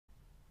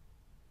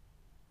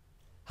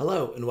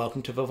Hello and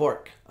welcome to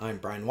VVork. I'm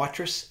Brian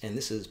Watrous, and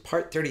this is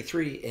part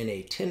 33 in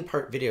a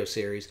 10-part video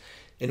series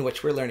in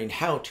which we're learning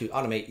how to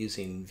automate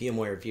using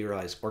VMware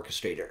vRealize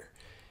Orchestrator.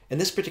 In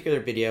this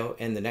particular video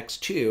and the next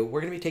two, we're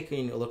going to be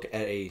taking a look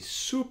at a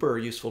super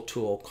useful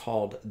tool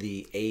called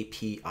the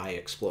API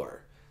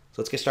Explorer.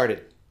 So let's get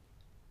started.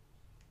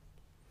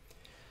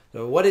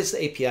 So what is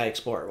the API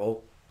Explorer?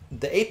 Well,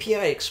 the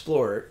API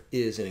Explorer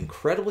is an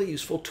incredibly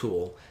useful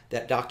tool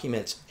that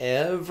documents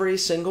every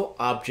single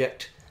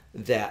object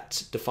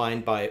that's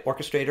defined by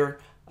Orchestrator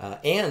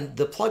and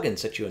the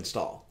plugins that you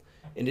install.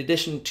 In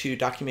addition to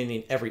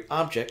documenting every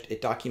object,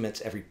 it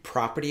documents every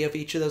property of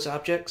each of those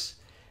objects,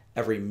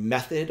 every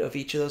method of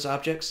each of those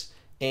objects,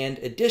 and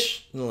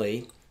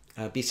additionally,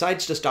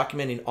 besides just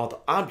documenting all the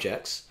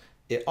objects,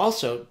 it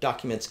also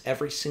documents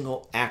every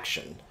single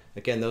action.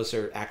 Again, those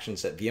are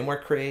actions that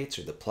VMware creates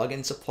or the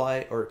plugins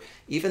apply, or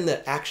even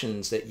the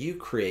actions that you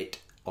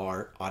create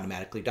are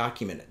automatically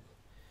documented.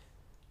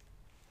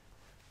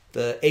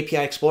 The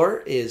API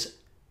Explorer is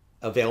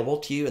available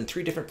to you in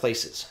three different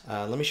places.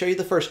 Let me show you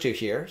the first two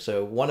here.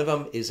 So one of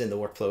them is in the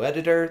workflow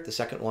editor. The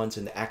second one's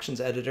in the actions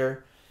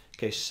editor. In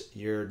case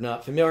you're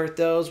not familiar with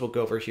those, we'll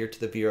go over here to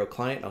the vRO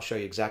client. I'll show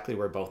you exactly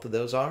where both of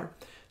those are.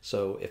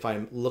 So if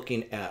I'm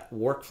looking at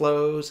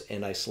workflows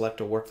and I select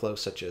a workflow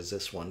such as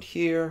this one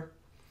here,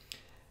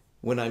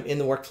 when I'm in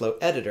the workflow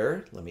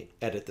editor, let me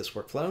edit this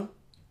workflow.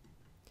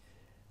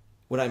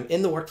 When I'm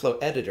in the workflow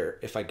editor,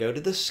 if I go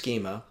to the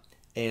schema,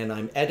 and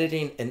I'm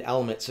editing an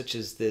element such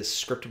as this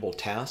scriptable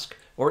task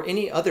or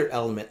any other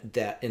element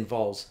that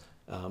involves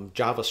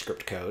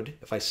JavaScript code,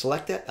 if I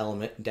select that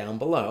element down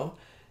below,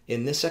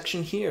 in this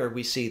section here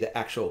we see the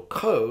actual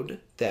code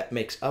that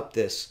makes up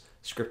this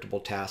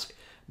scriptable task,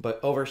 but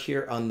over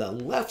here on the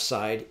left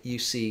side you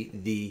see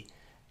the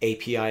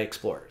API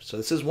Explorer. So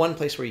this is one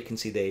place where you can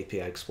see the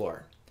API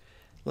Explorer.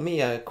 Let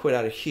me quit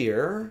out of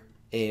here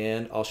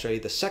and I'll show you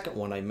the second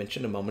one I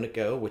mentioned a moment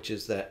ago, which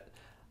is that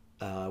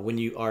when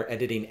you are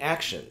editing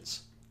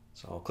actions.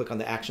 So I'll click on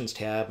the Actions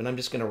tab, and I'm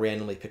just going to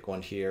randomly pick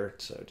one here.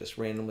 So just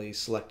randomly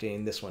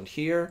selecting this one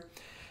here.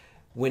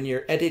 When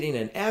you're editing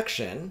an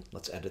action,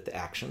 let's edit the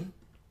action.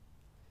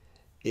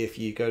 If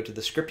you go to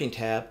the Scripting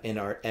tab and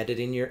are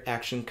editing your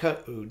action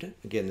code,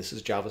 again, this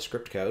is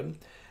JavaScript code.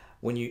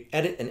 When you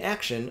edit an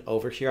action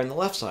over here on the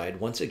left side,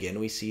 once again,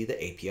 we see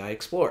the API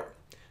Explorer.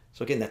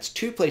 So again, that's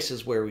two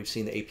places where we've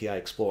seen the API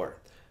Explorer.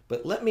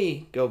 But let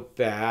me go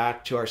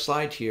back to our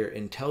slide here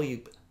and tell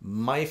you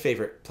my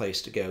favorite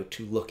place to go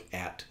to look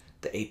at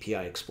the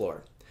API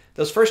Explorer.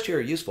 Those first two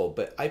are useful,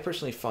 but I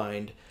personally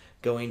find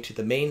going to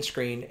the main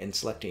screen and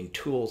selecting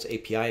Tools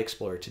API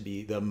Explorer to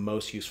be the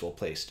most useful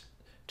place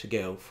to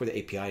go for the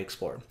API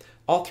Explorer.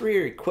 All three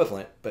are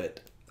equivalent, but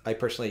I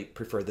personally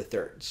prefer the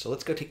third. So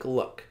let's go take a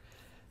look.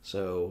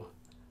 So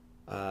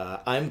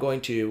I'm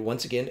going to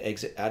once again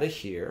exit out of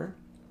here.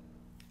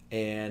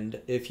 And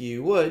if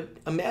you would,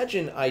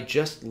 imagine I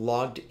just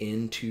logged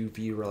into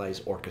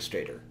vRealize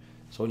Orchestrator.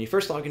 So when you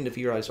first log into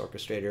vRealize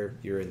Orchestrator,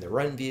 you're in the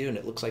Run view and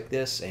it looks like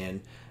this.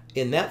 And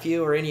in that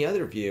view or any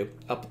other view,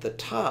 up at the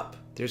top,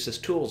 there's this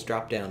Tools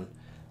drop-down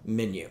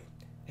menu.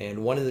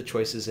 And one of the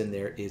choices in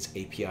there is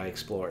API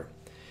Explorer.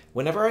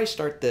 Whenever I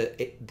start the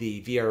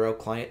vRO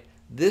client,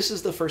 this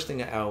is the first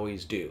thing I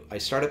always do. I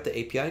start up the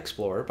API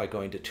Explorer by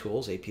going to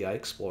Tools, API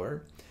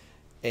Explorer.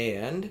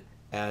 And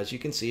as you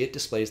can see, it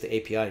displays the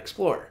API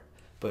Explorer.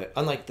 But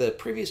unlike the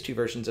previous two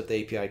versions of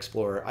the API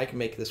Explorer, I can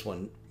make this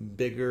one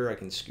bigger. I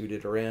can scoot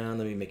it around.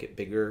 Let me make it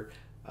bigger.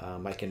 I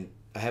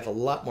have a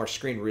lot more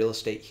screen real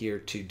estate here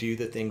to do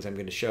the things I'm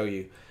going to show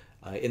you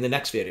in the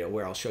next video,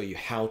 where I'll show you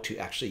how to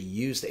actually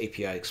use the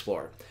API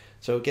Explorer.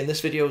 So again,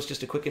 this video is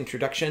just a quick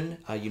introduction.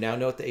 You now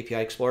know what the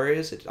API Explorer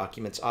is. It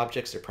documents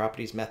objects, their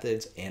properties,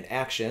 methods, and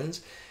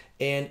actions.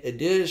 And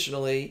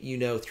additionally, you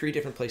know three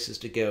different places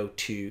to go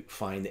to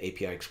find the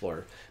API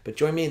Explorer. But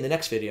join me in the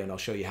next video and I'll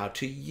show you how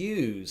to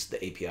use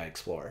the API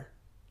Explorer.